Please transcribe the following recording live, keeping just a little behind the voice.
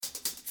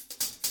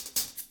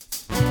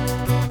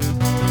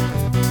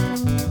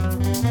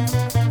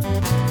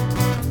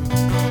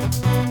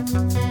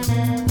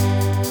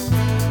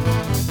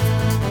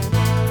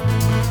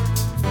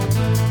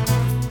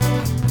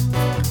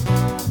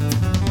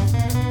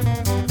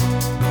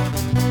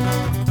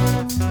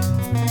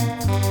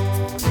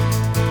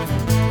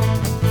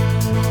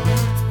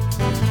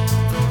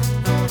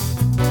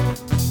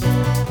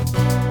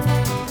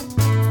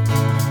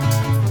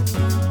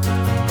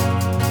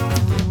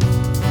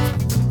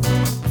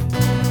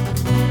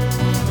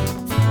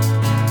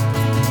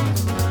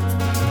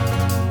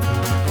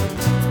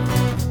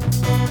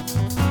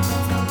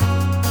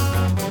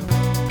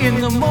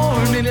the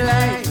morning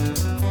light,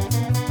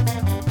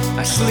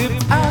 I slip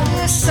out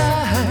of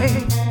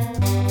sight,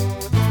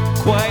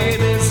 quiet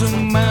as a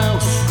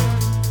mouse.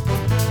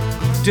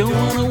 Don't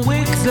wanna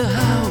wake the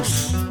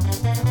house,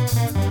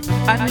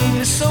 I need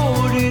to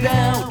sort it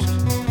out.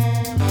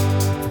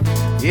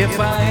 If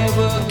I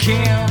ever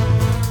can,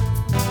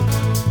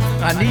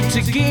 I need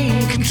to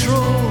gain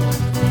control.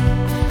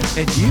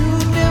 And you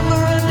never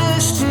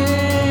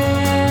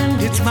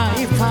understand, it's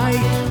my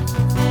fight.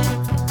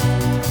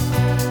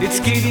 It's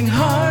getting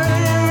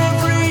harder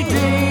every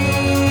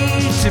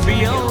day to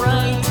be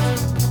alright.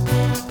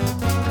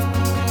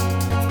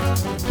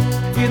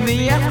 In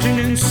the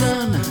afternoon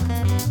sun,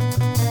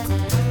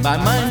 my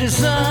mind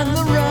is on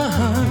the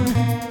run.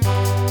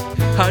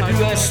 How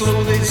do I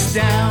slow this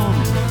down?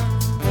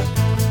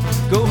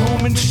 Go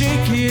home and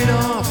shake it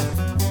off.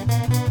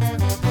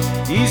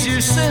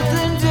 Easier said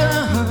than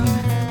done.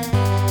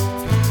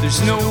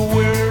 There's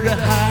nowhere to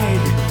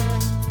hide.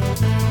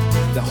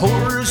 The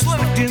horror's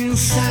locked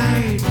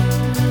inside,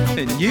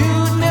 and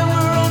you'd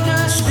never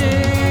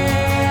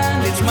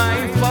understand. It's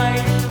my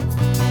fight.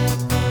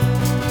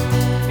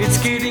 It's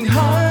getting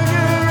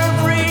harder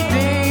every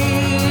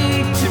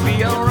day to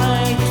be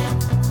alright.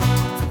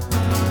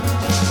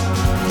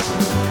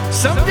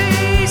 Some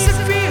days it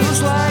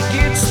feels like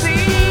it's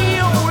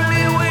the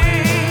only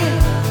way.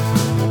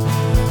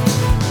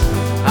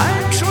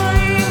 I'm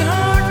trying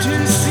hard to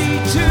see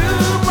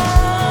tomorrow.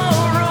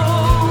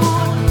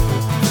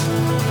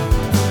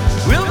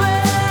 Will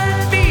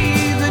that be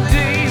the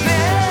day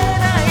that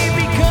I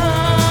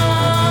become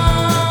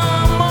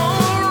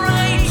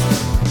alright?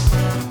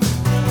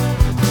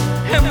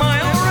 Am I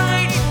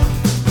alright?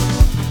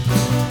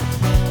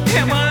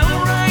 Am I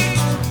alright?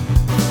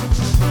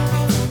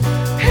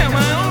 Am I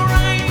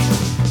alright?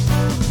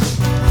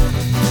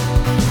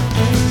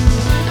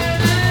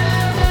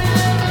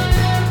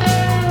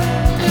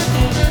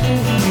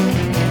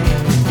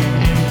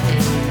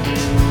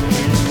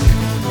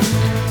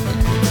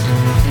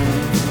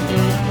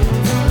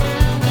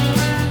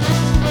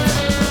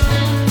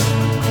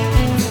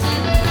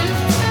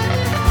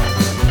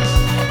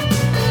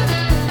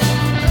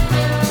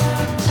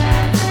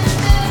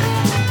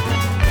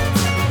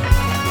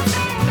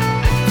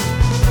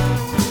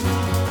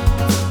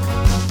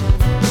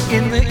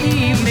 In the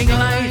evening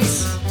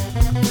lights,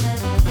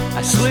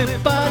 I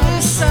slip out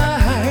of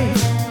sight,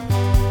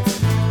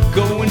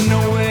 going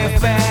nowhere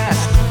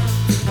fast.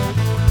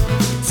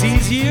 It's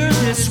easier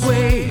this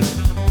way.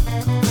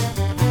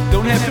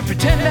 Don't have to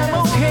pretend I'm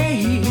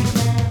okay.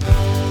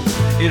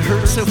 It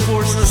hurts to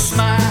force a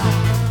smile.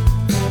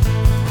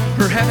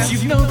 Perhaps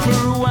you've known for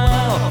a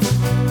while,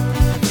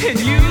 and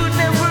you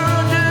never